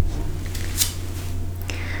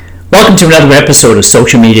Welcome to another episode of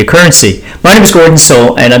Social Media Currency. My name is Gordon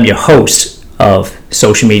So, and I'm your host of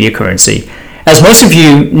Social Media Currency. As most of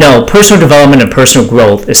you know, personal development and personal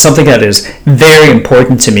growth is something that is very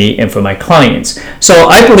important to me and for my clients. So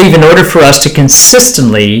I believe in order for us to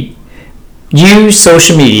consistently use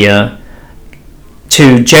social media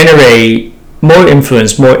to generate more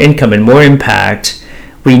influence, more income, and more impact,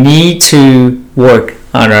 we need to work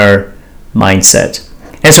on our mindset.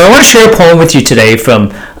 And so I want to share a poem with you today from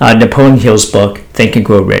Napoleon Hill's book, Think and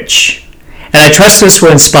Grow Rich. And I trust this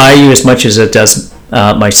will inspire you as much as it does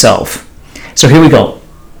myself. So here we go.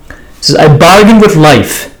 It says, I bargained with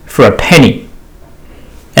life for a penny,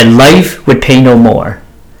 and life would pay no more.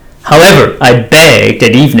 However, I begged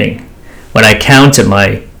at evening when I counted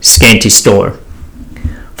my scanty store.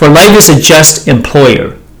 For life is a just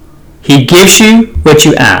employer. He gives you what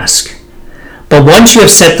you ask. But once you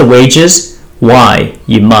have set the wages, why,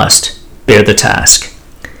 you must bear the task.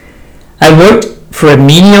 I worked for a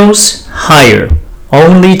menial's hire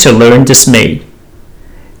only to learn dismayed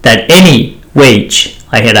that any wage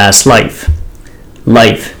I had asked life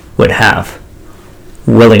would have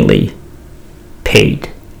willingly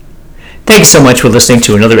paid. Thank you so much for listening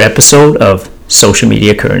to another episode of Social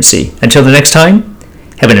Media Currency. Until the next time,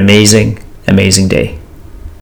 have an amazing, amazing day.